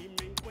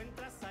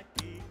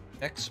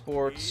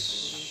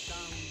 Exports.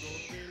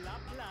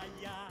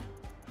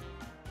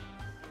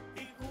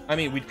 I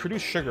mean, we'd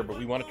produce sugar, but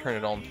we want to turn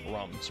it all into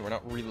rum, so we're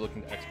not really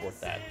looking to export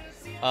that.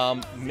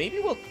 Maybe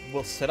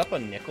we'll set up a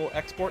nickel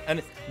export,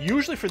 and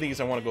usually for these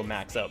I want to go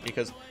max out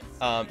because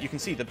you can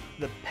see the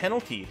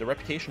penalty, the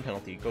reputation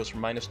penalty, goes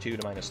from -2 to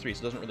 -3, so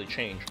it doesn't really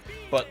change.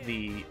 But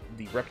the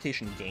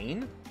reputation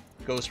gain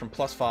goes from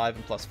 +5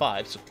 and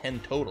 +5, so 10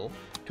 total,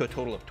 to a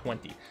total of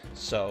 20.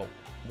 So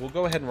we'll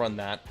go ahead and run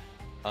that.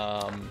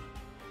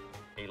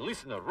 A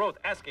listener wrote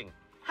asking,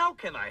 "How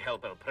can I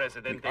help El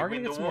Presidente We are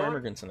going win to the get some more war?"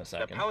 immigrants in a The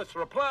second. palace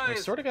replies, We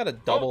sort of got a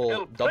 "Vote double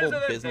El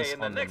Presidente business in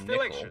the on the next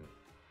nickel. election."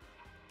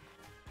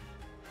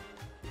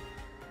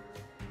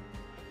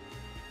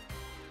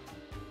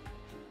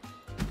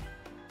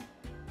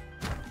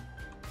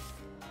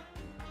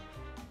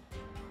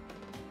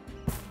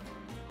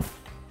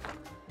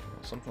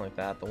 Something like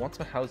that. They'll want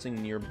some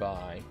housing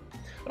nearby.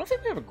 I don't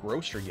think we have a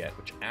grocer yet,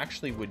 which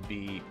actually would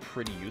be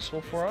pretty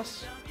useful for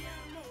us.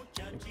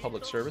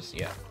 Public service,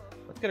 yeah.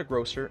 Let's get a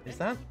grocer. Is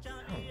that? Oh,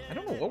 I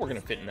don't know what we're going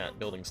to fit in that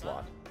building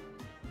slot.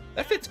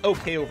 That fits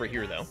okay over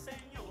here, though.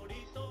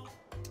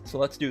 So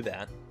let's do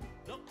that.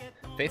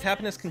 Faith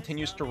happiness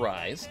continues to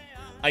rise.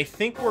 I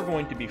think we're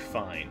going to be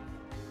fine.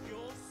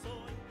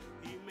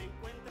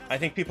 I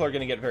think people are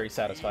going to get very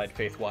satisfied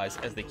faith-wise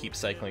as they keep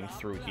cycling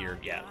through here.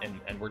 Yeah,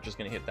 and we're just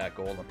going to hit that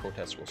goal and the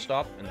protests will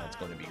stop, and that's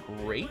going to be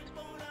great.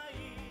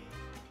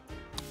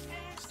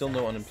 Still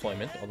no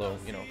unemployment, although,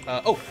 you know...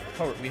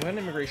 however, we have an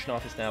immigration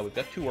office now. We've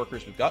got 2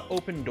 workers. We've got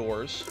open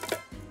doors,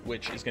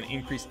 which is going to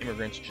increase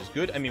immigrants, which is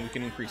good. I mean, we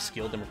can increase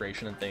skilled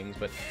immigration and things,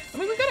 but... I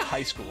mean, we've got a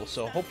high school,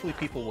 so hopefully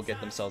people will get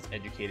themselves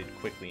educated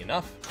quickly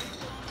enough.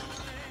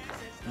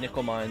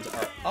 Nickel mines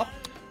are up.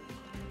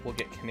 We'll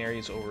get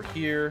canaries over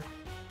here.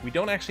 We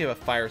don't actually have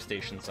a fire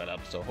station set up,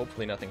 so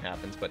hopefully nothing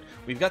happens, but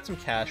we've got some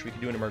cash. We can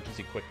do an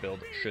emergency quick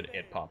build should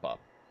it pop up.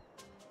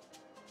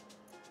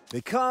 They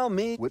call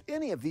me. Would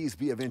any of these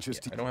be of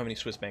interest to I don't have any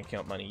Swiss bank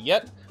account money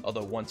yet,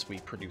 although once we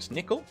produce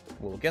nickel,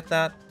 we'll get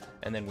that,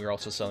 and then we're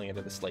also selling it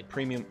at a slight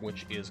premium,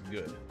 which is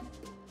good.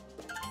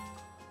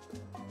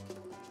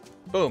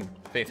 Boom!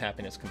 Faith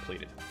happiness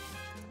completed.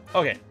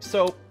 Okay,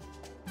 so...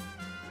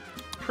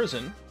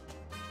 prison.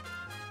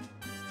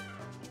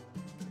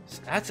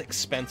 That's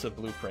expensive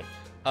blueprint.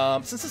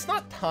 Since it's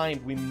not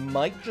timed, we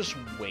might just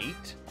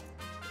wait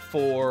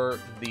for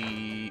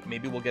the...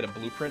 Maybe we'll get a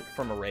blueprint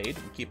from a raid.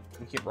 We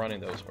keep running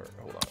those.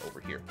 Hold on, over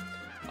here.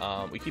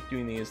 We keep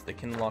doing these. They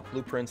can unlock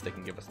blueprints. They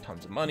can give us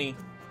tons of money.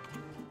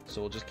 So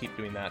we'll just keep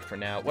doing that for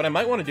now. What I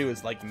might want to do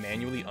is like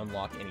manually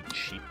unlock any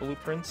cheap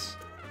blueprints,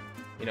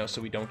 you know,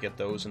 so we don't get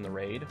those in the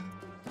raid.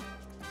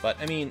 But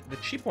I mean, the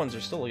cheap ones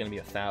are still going to be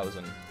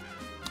 1,000.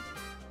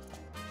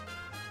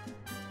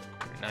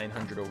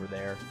 900 over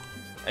there.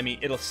 I mean,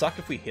 it'll suck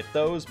if we hit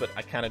those, but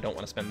I kind of don't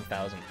want to spend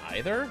 1,000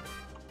 either.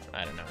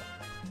 I don't know.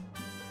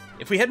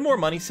 If we had more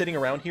money sitting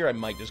around here, I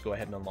might just go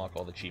ahead and unlock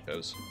all the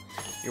cheapos.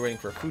 You're waiting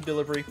for a food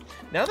delivery.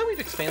 Now that we've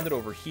expanded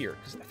over here,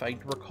 because if I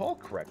recall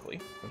correctly,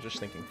 I was just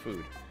thinking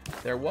food,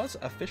 there was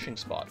a fishing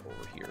spot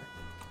over here.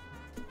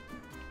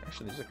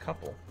 Actually, there's a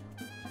couple.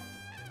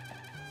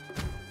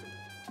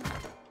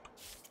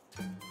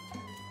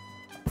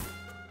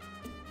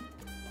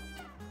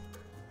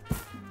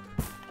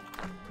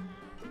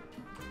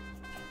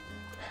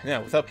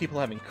 Now, without people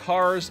having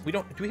cars,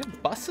 do we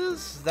have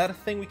buses? Is that a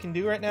thing we can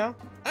do right now?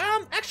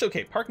 Actually,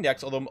 okay, parking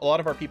decks, although a lot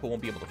of our people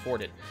won't be able to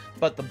afford it.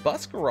 But the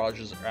bus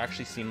garages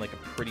actually seem like a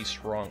pretty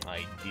strong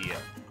idea.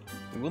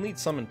 We will need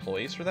some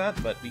employees for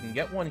that, but we can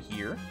get one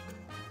here.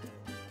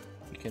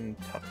 We can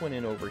tuck one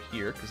in over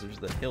here, because there's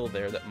the hill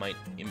there that might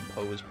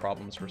impose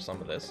problems for some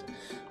of this.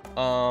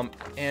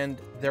 And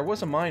there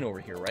was a mine over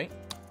here, right?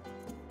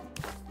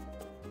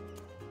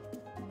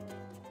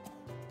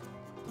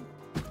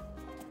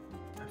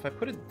 If I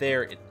put it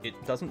there,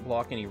 it doesn't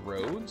block any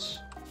roads,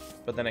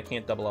 but then I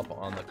can't double up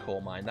on the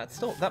coal mine.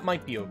 That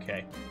might be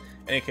okay.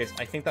 In any case,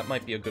 I think that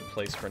might be a good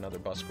place for another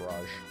bus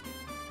garage.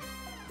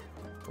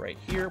 right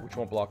here, which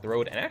won't block the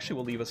road, and actually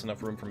will leave us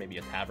enough room for maybe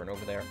a tavern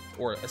over there,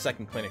 or a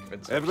second clinic if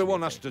it's...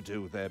 Everyone has to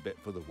do their bit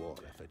for the war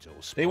effort.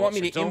 They want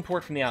me to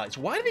import from the Allies.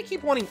 Why do they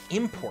keep wanting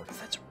imports?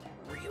 That's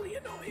really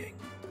annoying.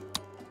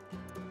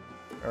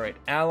 Alright,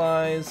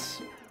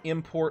 Allies.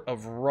 Import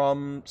of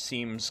rum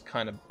seems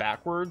kind of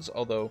backwards,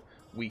 although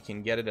we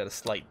can get it at a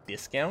slight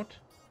discount.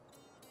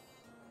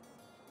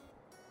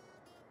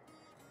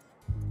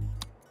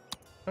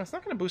 But it's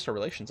not going to boost our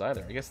relations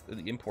either. I guess the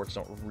imports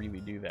don't really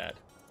do that.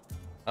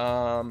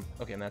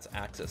 Okay, and that's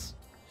Axis.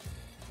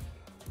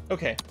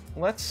 Okay,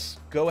 let's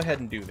go ahead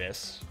and do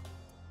this.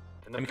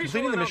 I mean,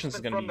 completing the missions is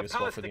going to be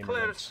useful for the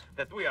immigrants.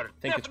 I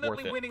think it's worth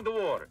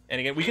it.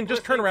 And again, we can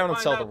just turn around and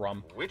sell the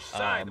rum. Which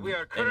side we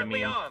are And I currently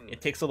mean, on.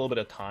 it takes a little bit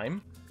of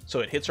time,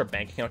 so it hits our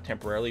bank account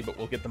temporarily, but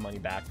we'll get the money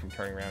back from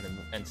turning around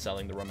and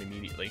selling the rum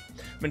immediately.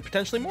 I mean,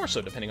 potentially more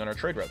so, depending on our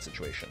trade route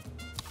situation.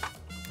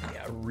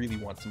 Yeah, I really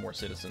want some more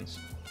citizens.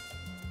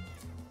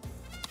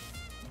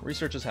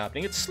 Research is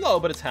happening. It's slow,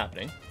 but it's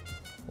happening.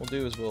 What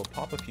we'll do is we'll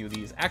pop a few of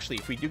these. Actually,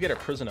 if we do get our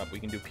prison up, we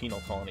can do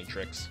penal colony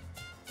tricks,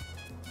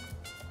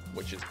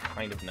 which is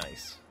kind of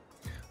nice.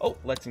 Oh,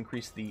 let's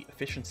increase the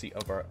efficiency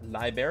of our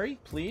library,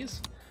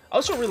 please. I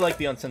also really like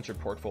the uncensored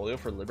portfolio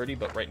for Liberty,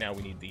 but right now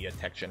we need the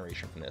tech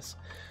generation from this.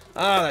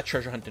 That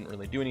treasure hunt didn't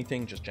really do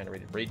anything, just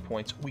generated raid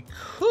points. We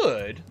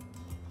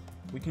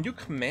can do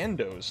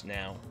commandos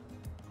now.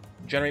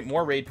 Generate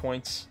more raid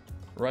points,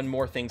 run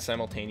more things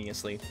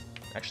simultaneously.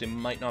 Actually,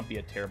 might not be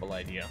a terrible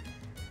idea.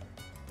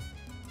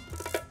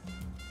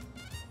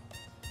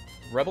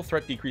 Rebel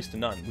threat decreased to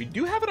none. We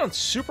do have it on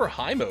super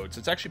high mode, so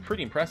it's actually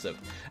pretty impressive.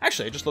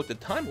 Actually, I just looked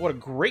at time. What a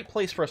great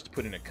place for us to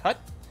put in a cut.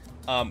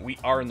 We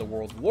are in the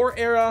World War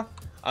era.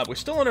 We're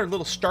still on our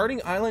little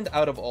starting island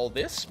out of all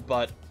this,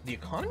 but the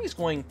economy is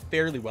going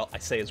fairly well. I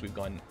say as we've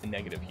gone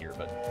negative here,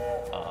 but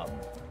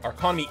our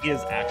economy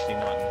is actually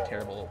not in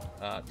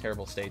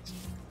terrible states.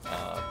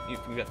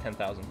 We've got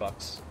 10,000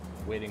 bucks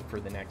waiting for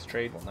the next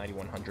trade. Well,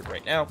 9,100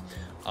 right now.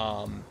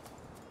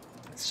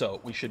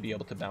 So we should be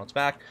able to bounce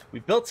back.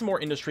 We've built some more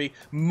industry.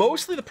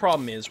 Mostly the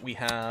problem is we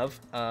have,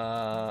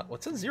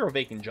 what's it, 0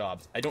 vacant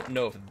jobs. I don't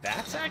know if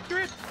that's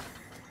accurate.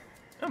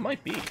 That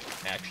might be,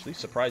 actually,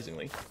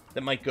 surprisingly.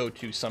 That might go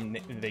to some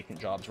vacant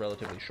jobs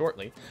relatively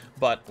shortly.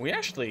 But we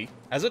actually,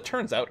 as it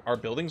turns out, our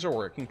buildings are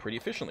working pretty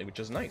efficiently, which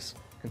is nice,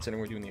 considering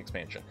we're doing the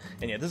expansion.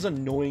 And yeah, this is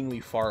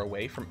annoyingly far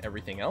away from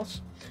everything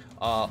else.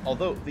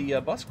 Although the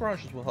bus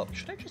garages will help.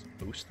 Should I just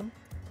boost them?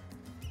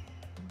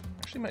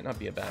 Actually, might not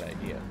be a bad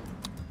idea.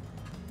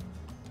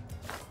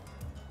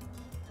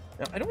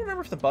 Now, I don't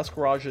remember if the bus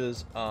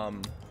garages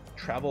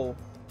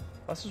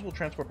buses will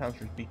transport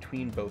passengers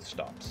between both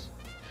stops.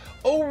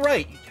 Oh,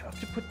 right! You have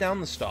to put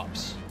down the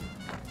stops.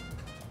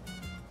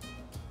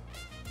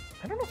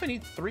 I don't know if I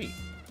need 3.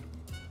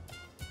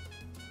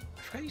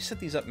 I forgot you set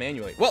these up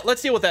manually. Well,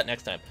 let's deal with that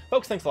next time.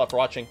 Folks, thanks a lot for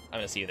watching. I'm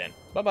going to see you then.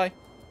 Bye-bye.